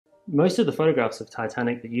Most of the photographs of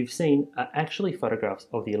Titanic that you've seen are actually photographs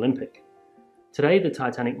of the Olympic. Today, the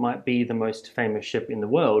Titanic might be the most famous ship in the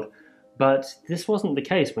world, but this wasn't the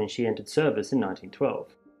case when she entered service in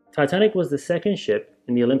 1912. Titanic was the second ship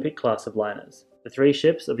in the Olympic class of liners. The three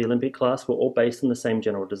ships of the Olympic class were all based on the same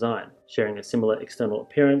general design, sharing a similar external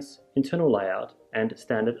appearance, internal layout, and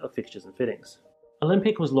standard of fixtures and fittings.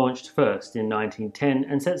 Olympic was launched first in 1910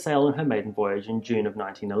 and set sail on her maiden voyage in June of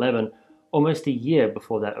 1911, almost a year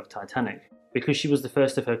before that of Titanic. Because she was the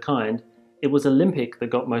first of her kind, it was Olympic that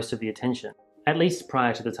got most of the attention, at least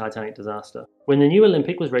prior to the Titanic disaster. When the new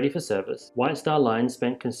Olympic was ready for service, White Star Line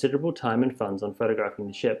spent considerable time and funds on photographing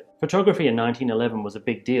the ship. Photography in 1911 was a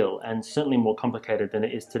big deal, and certainly more complicated than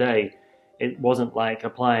it is today. It wasn't like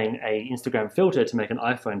applying an Instagram filter to make an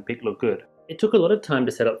iPhone pic look good. It took a lot of time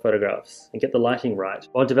to set up photographs and get the lighting right,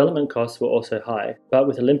 while development costs were also high. But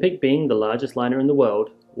with Olympic being the largest liner in the world,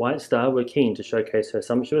 White Star were keen to showcase her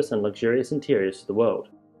sumptuous and luxurious interiors to the world.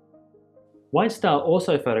 White Star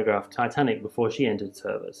also photographed Titanic before she entered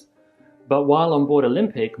service. But while on board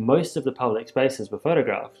Olympic, most of the public spaces were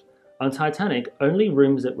photographed, on Titanic, only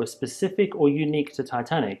rooms that were specific or unique to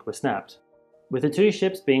Titanic were snapped. With the two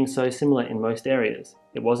ships being so similar in most areas,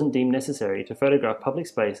 it wasn't deemed necessary to photograph public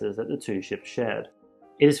spaces that the two ships shared.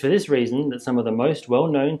 It is for this reason that some of the most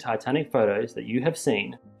well-known Titanic photos that you have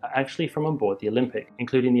seen are actually from on board the Olympic,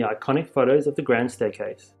 including the iconic photos of the Grand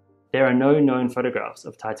Staircase. There are no known photographs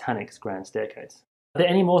of Titanic's Grand Staircase. Are there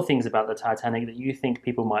any more things about the Titanic that you think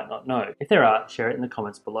people might not know? If there are, share it in the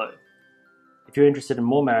comments below. If you're interested in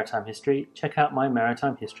more maritime history, check out my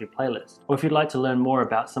maritime history playlist. Or if you'd like to learn more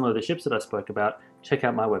about some of the ships that I spoke about, check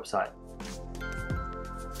out my website.